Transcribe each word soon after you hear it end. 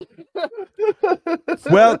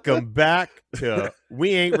Welcome back to We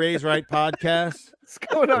Ain't Raised Right podcast. What's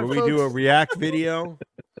going on, where we do a react video.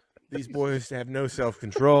 These boys have no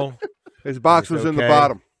self-control. His box was in the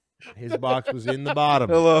bottom. His box was in the bottom.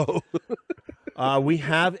 Hello. We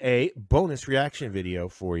have a bonus reaction video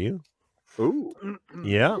for you. Ooh.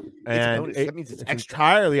 Yeah. And that means it's extra.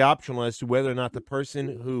 entirely optional as to whether or not the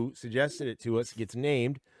person who suggested it to us gets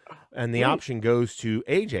named. And the option goes to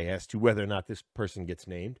AJ as to whether or not this person gets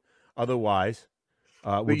named. Otherwise,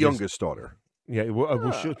 the youngest daughter. Yeah,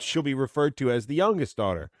 she'll be referred to as the youngest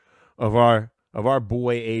daughter of our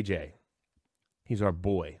boy AJ. He's our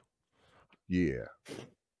boy. Yeah.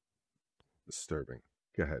 Disturbing.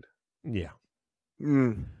 Go ahead. Yeah.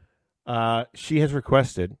 She has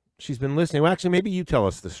requested. She's been listening. Well, actually, maybe you tell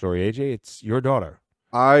us the story, AJ. It's your daughter.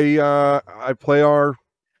 I play our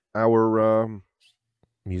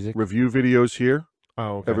music review videos here.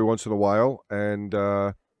 Oh, okay. Every once in a while, and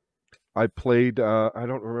I played. I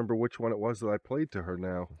don't remember which one it was that I played to her.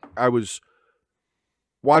 Now I was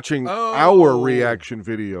watching our reaction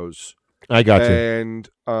videos. I got you. And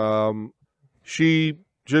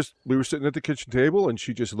we were sitting at the kitchen table, and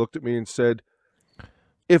she just looked at me and said,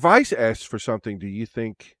 "If I asked for something, do you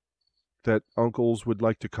think that uncles would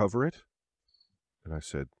like to cover it?" And I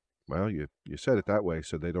said, "Well, you said it that way,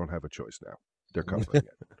 so they don't have a choice now. They're covering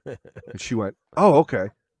it." And she went, "Oh, okay."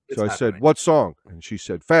 So I said, "What song?" And she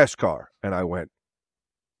said, "Fast Car." And I went,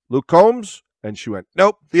 "Luke Combs?" And she went,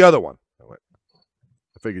 "Nope, the other one." I went,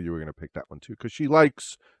 "I figured you were going to pick that one too," because she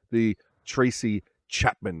likes the Tracey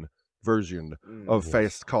Chapman version of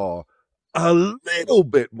Fast Car a little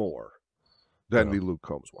bit more than the Luke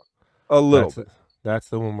Combs one. A little bit. That's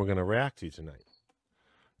the one we're going to react to tonight.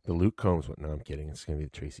 The Luke Combs one. No, I'm kidding. It's going to be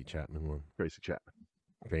the Tracey Chapman one. Tracy Chapman.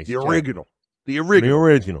 Tracy The Chapman. original. The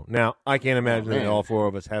original. Now, I can't imagine that all four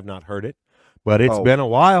of us have not heard it, but it's been a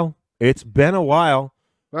while. It's been a while.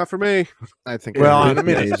 Not for me. I think Well, a few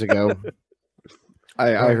days ago.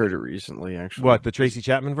 I heard it recently, actually. What, the Tracey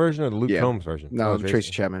Chapman version or the Luke Combs version? No, the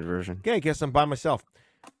Tracey Chapman version. Okay, I guess I'm by myself.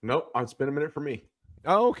 Nope, it's been a minute for me.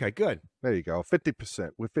 Oh, okay, good. There you go.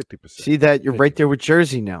 50%. We're 50%. See that? You're right there with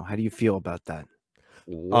Jersey now. How do you feel about that?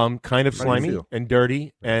 Kind of How do you slimy feel? and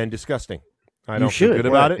dirty and disgusting. I You don't feel should. good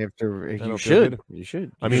about it. You should. You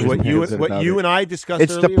should. I mean, what you and I discussed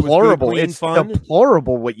It's earlier deplorable. was good, clean It's fun.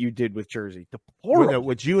 deplorable what you did with Jersey. Deplorable.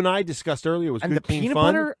 What you and I discussed earlier was And good, the clean peanut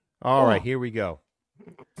fun. butter? All right, here we go.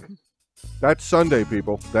 That's Sunday,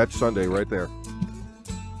 people. That's Sunday right there.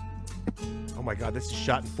 Oh my God, this is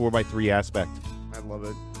shot in 4:3 aspect. I love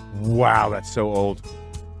it. Wow, that's so old.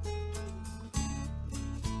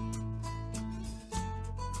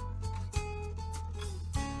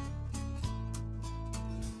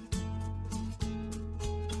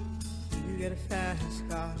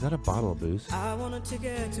 Is that a bottle of booze? I want a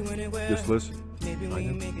ticket to anywhere. Just listen. Maybe we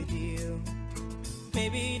make a deal.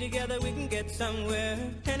 Maybe together we can get somewhere.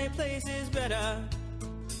 Any place is better.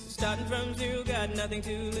 Starting from zero, got nothing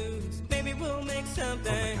to lose. Maybe we'll make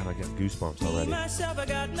something. Oh my God, I got goosebumps already. Me, myself, I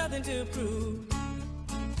got nothing to prove.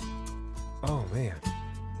 Oh man.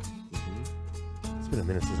 It's been a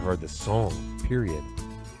minute since I heard this song, period.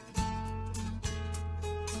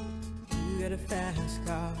 You got a fast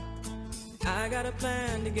car. I got a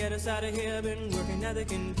plan to get us out of here. Been working at the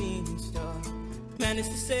convenience store. Managed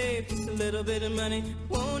to save just a little bit of money.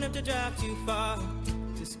 Won't have to drive too far.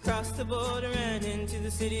 Just cross the border and into the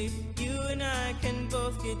city. You and I can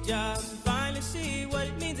both get jobs and finally see what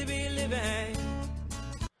it means to be living.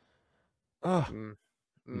 Oh.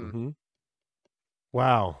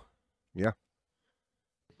 Wow. Yeah.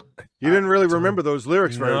 You didn't really remember those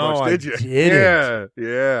lyrics very much, did you? Didn't.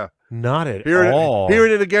 Yeah. Not at all.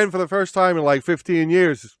 Hearing it again for the first time in like 15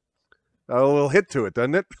 years, a little hit to it,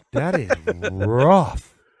 doesn't it? That is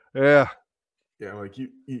rough. Yeah. Yeah, like you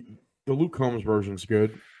the Luke Combs version's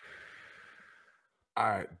good.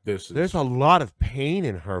 There's a lot of pain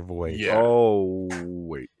in her voice. Yeah. Oh,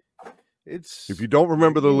 wait. It's If you don't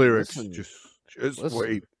remember the lyrics, listen. just Listen.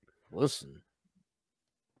 wait. Listen.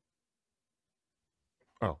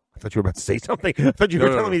 Oh, I thought you were about to say something. I thought you were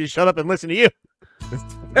telling me to shut up and listen to you.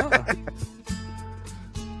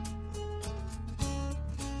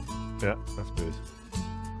 Yeah, that's booze.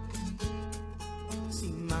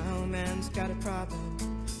 See, my old man's got a problem.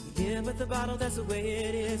 Yeah, but the bottle, that's the way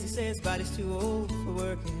it is. He says his body's too old for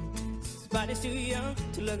working. His body's too young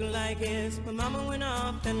to look like his. My mama went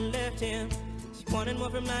off and left him. She wanted more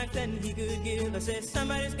from life than he could give. I said,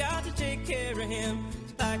 somebody's got to take care of him.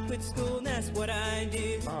 So I quit school, and that's what I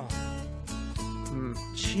did.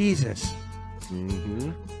 Jesus.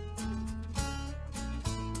 Mm-hmm.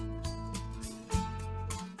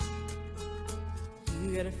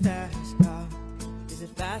 You got a fast car. There's Is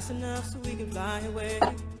it fast enough so we can fly away?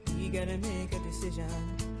 We gotta make a decision.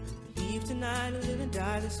 Leave tonight or live and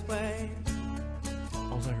die this way.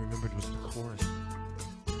 All I remembered was the chorus.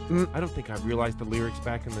 I don't think I realized the lyrics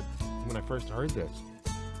back when I first heard this.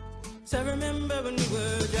 So I remember when we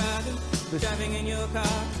were driving in your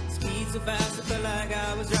car. Speed so fast I felt like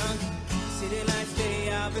I was drunk. City lights day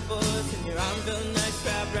out before us, and your arm felt nice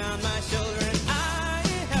wrapped around my shoulder. And I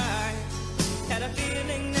had a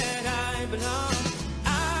feeling that I belonged.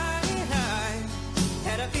 I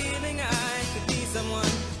had a feeling I could be someone,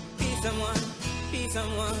 be someone, be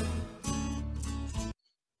someone.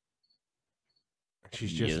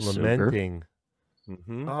 She's just Yes, sir. lamenting.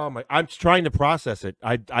 Oh my! I'm trying to process it.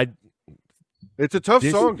 It's a tough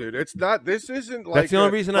This- song, dude. It's not. This isn't like. That's the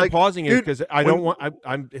only reason I'm pausing it, because I don't want.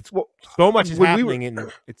 I'm. It's so much is when we were- happening,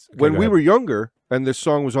 and it's When go we ahead. were younger, and this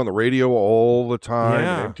song was on the radio all the time,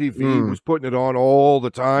 Yeah. and MTV was putting it on all the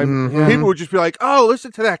time, Mhm. people would just be like, "Oh,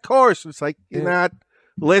 listen to that chorus." It's like you're Yeah. not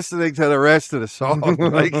listening to the rest of the song.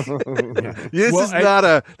 Like, this Well, is not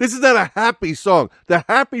a happy song. The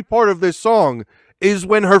happy part of this song is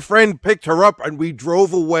when her friend picked her up and we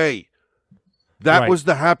drove away. That Right. was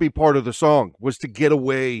the happy part of the song, was to get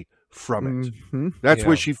away from it. Mhm. That's Yeah.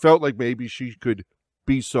 where she felt like maybe she could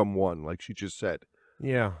be someone, like she just said.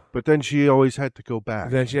 Yeah. But then she always had to go back.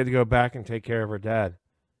 Then she had to go back and take care of her dad.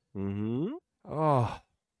 Mm-hmm. Oh.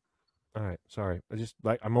 All right. Sorry.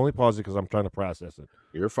 I'm only pausing because I'm trying to process it.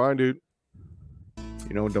 You're fine, dude.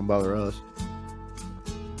 You know, don't bother us.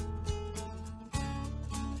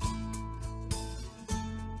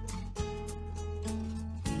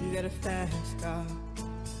 You got a fast car.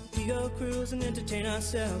 We go cruise and entertain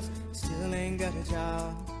ourselves. Still ain't got a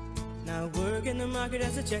job. Now work in the market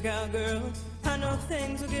as a checkout girl. I know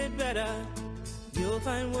things will get better. You'll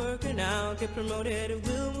find work and I'll get promoted. And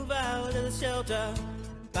we'll move out of the shelter.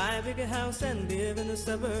 Buy a bigger house and live in the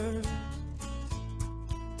suburbs.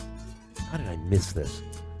 How did I miss this?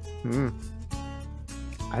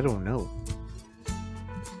 I don't know.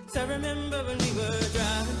 So I remember when we were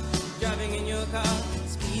driving in your car.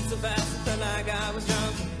 Speed so fast, it felt like I was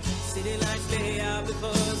drunk. City lights lay out before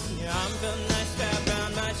us, and your arm felt nice wrapped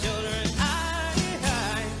around my shoulder. And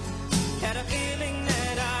I had a feeling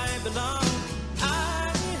that I belonged.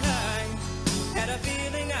 I had a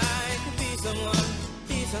feeling I could be someone,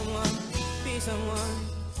 be someone, be someone.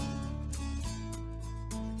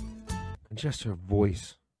 And just her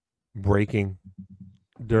voice breaking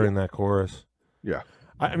during that chorus. Yeah.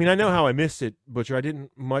 I mean, I know how I missed it, Butcher. I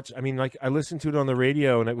didn't much. I mean, like, I listened to it on the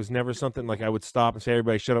radio, and it was never something like I would stop and say,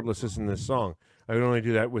 everybody shut up, let's listen to this song. I would only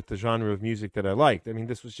do that with the genre of music that I liked. I mean,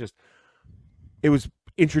 this was just, it was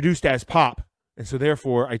introduced as pop. And so,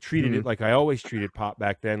 therefore, I treated it like I always treated pop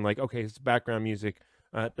back then. Like, okay, it's background music.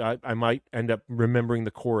 I might end up remembering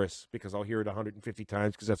the chorus because I'll hear it 150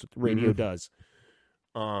 times because that's what the radio does.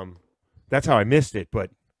 That's how I missed it.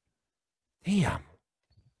 But, damn,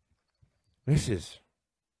 this is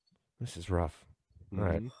rough. All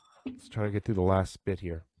right, let's try to get through the last bit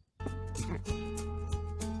here.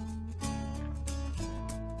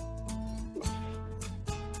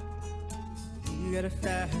 You got a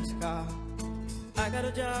fast car. I got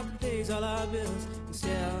a job that pays all our bills.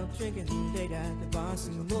 Instead of drinking late at the bar,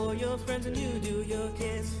 seeing more your friends than you do your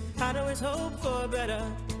kids. I'd always hope for better.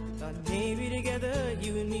 Thought maybe together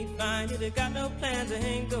you and me find it. I got no plans, I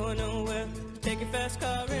ain't going nowhere. Take your fast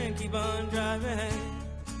car and keep on driving.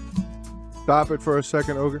 Stop it for a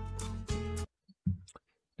second, Ogre.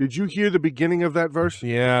 Did you hear the beginning of that verse?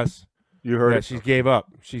 Yes. You heard Yeah, it? she's gave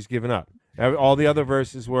up. She's given up. All the other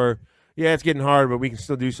verses were, yeah, it's getting hard, but we can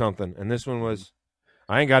still do something. And this one was,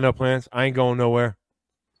 I ain't got no plans. I ain't going nowhere.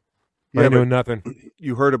 I ain't but doing nothing.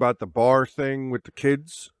 you heard about the bar thing with the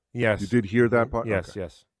kids? Yes. You did hear that part? Yes, Okay.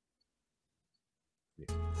 yes.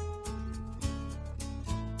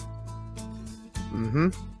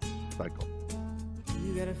 Cycle.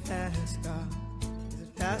 You got a fast car. Is it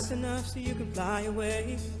fast enough so you can fly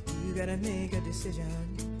away? You gotta make a decision.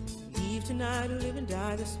 Leave tonight or live and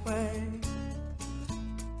die this way.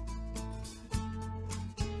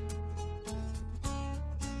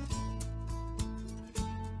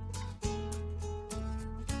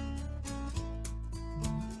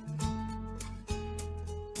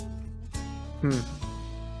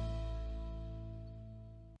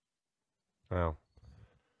 Wow.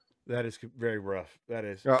 That is very rough. That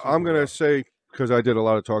is. I'm going to rough. say, because I did a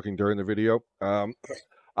lot of talking during the video,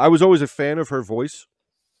 I was always a fan of her voice.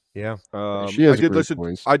 Yeah. She has I a did great listen.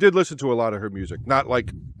 voice. I did listen to a lot of her music. Not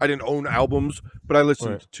like I didn't own albums, but I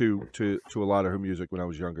listened Right. to a lot of her music when I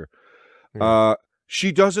was younger. Yeah.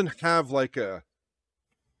 She doesn't have like a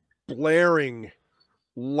blaring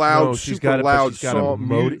loud, No, she's super got loud she's got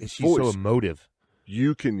song she's so voice. emotive.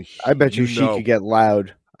 You can. I bet you she know. could get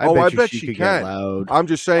loud. I bet she she could can. get loud. I'm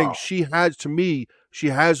just saying Oh. she has. To me, she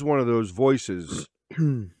has one of those voices,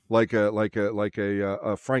 like a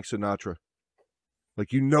Frank Sinatra.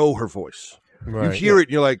 Like, you know her voice. Right. You hear it,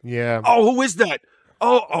 and you're like, Yeah. oh, who is that?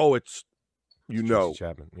 Oh, it's you It's know Tracy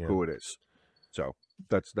Chapman. Yeah. who it is. So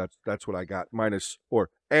that's what I got. Minus or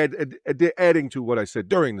adding to what I said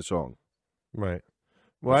during the song. Right.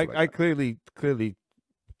 Well, That's what I I got. clearly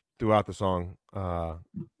throughout the song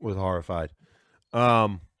was horrified.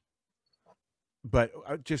 But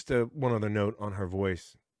just one other note on her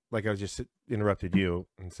voice. Like, I was just interrupted you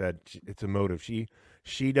and said it's emotive.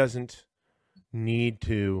 She doesn't need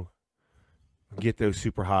to get those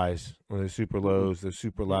super highs or those super lows, those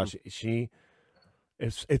super loud.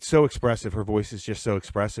 It's so expressive. Her voice is just so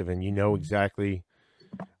expressive, and you know exactly,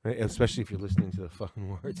 especially if you're listening to the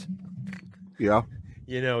fucking words. Yeah.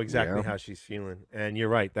 You know exactly Yeah. how she's feeling. And you're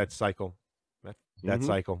right, that cycle. That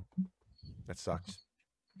cycle. That sucks.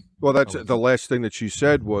 Well, that's Oh. the last thing that she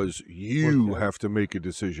said was, you Well, have to make a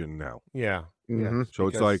decision now. Yeah. Mhm. Yeah. So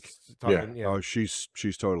it's Because like, talking- oh, she's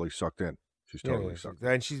totally sucked in. She's Yeah, totally yeah, sucked in.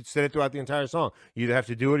 and she said it throughout the entire song. You either have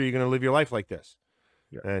to do it or you're going to live your life like this.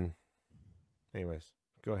 Yeah. And anyways,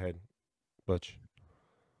 go ahead, Butch.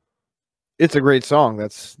 It's a great song.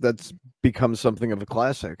 That's become something of a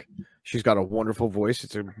classic. She's got a wonderful voice.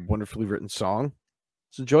 It's a wonderfully written song.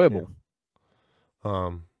 It's enjoyable.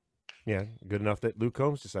 Yeah, good enough that Luke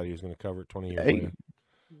Combs decided he was going to cover it 20 years Hey. later.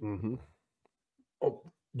 Mm-hmm. Oh,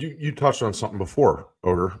 you touched on something before,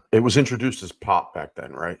 Odor. It was introduced as pop back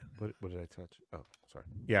then, right? What did I touch? Oh, sorry.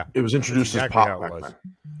 Yeah. It was introduced That's as exactly pop how it back was. then.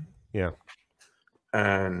 Yeah.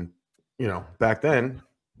 And, back then,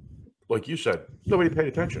 like you said, nobody paid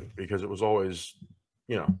attention because it was always,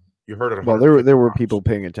 you heard it. Well, there 150 were times. people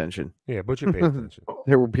paying attention. Yeah, Butcher paid attention.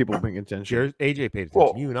 There were people paying attention. Jared, AJ paid attention.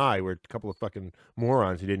 Well- You and I were a couple of fucking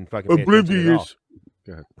morons who didn't fucking pay attention at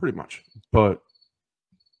all. Pretty much. But,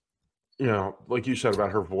 like you said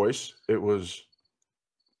about her voice, it was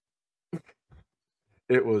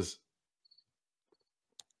there's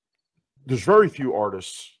very few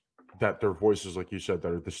artists that their voices, like you said,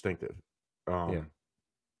 that are distinctive. Yeah.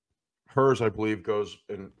 Hers, I believe, goes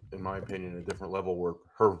in my opinion, a different level where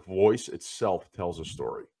her voice itself tells a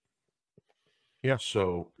story. Yeah.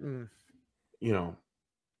 So,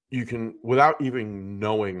 you can, without even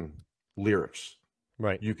knowing lyrics,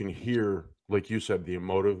 Right. you can hear, like you said, the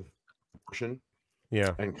emotive portion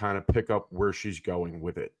Yeah. and kind of pick up where she's going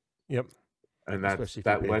with it. Yep. And Especially if you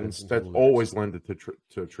that pay lends, attention to the that's lyrics. always lended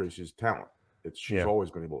to Tracy's talent. She's Yeah.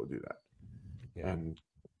 always been able to do that. Yeah. And,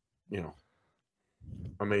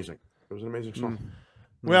 amazing. It was an amazing song.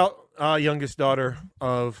 Well, youngest daughter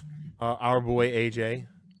of our boy AJ.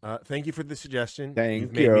 Thank you for the suggestion. Thank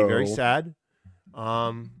You've made me very you. sad.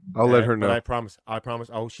 I'll let her But know. I promise.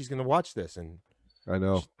 Oh, she's gonna watch this, and I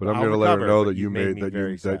know, but I'm I'll going to let her recover, know but that you you made made me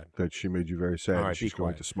very sad. that she made you very sad. All And right, she's be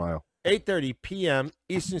going quiet. to smile. 8:30 p.m.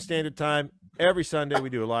 Eastern Standard Time every Sunday. We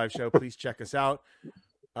do a live show. Please check us out.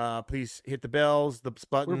 Please hit the bells, the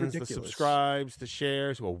buttons, the ridiculous. subscribes, the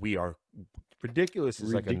shares. Well, we are ridiculous.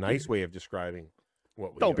 Is like a nice way of describing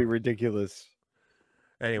what we Don't are. be ridiculous.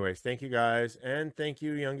 Anyways, thank you guys, and thank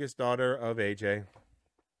you, youngest daughter of AJ.